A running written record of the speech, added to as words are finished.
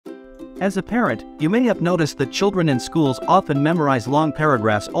As a parent, you may have noticed that children in schools often memorize long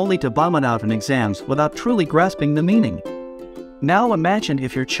paragraphs only to bomb it out in exams without truly grasping the meaning. Now imagine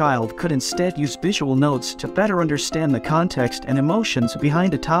if your child could instead use visual notes to better understand the context and emotions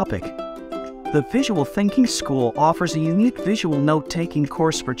behind a topic. The Visual Thinking School offers a unique visual note-taking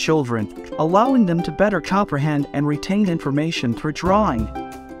course for children, allowing them to better comprehend and retain information through drawing.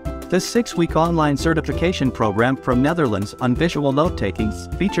 This 6-week online certification program from Netherlands on visual note-taking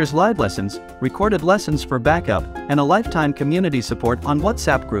features live lessons, recorded lessons for backup, and a lifetime community support on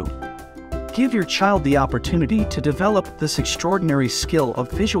WhatsApp group. Give your child the opportunity to develop this extraordinary skill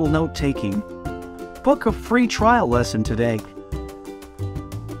of visual note-taking. Book a free trial lesson today